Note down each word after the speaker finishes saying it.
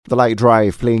The LITE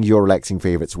Drive, playing your relaxing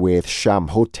favourites with Sham.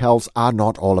 Hotels are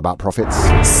not all about profits.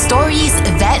 Stories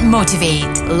that motivate.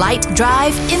 LITE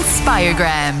Drive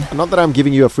Inspiregram. Not that I'm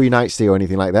giving you a free night stay or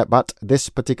anything like that, but this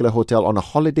particular hotel on a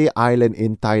holiday island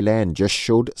in Thailand just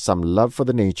showed some love for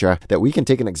the nature that we can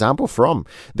take an example from.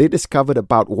 They discovered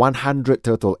about 100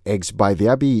 turtle eggs by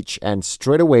their beach and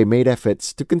straight away made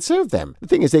efforts to conserve them. The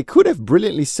thing is, they could have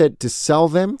brilliantly said to sell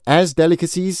them as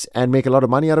delicacies and make a lot of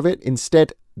money out of it.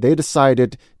 Instead, they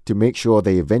decided to make sure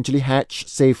they eventually hatch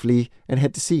safely and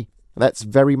head to sea. That's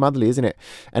very motherly, isn't it?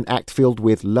 An act filled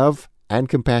with love and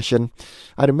compassion.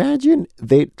 I'd imagine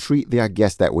they'd treat their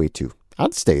guests that way too.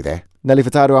 I'd stay there. Nelly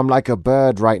Furtado, I'm like a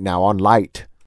bird right now on LITE.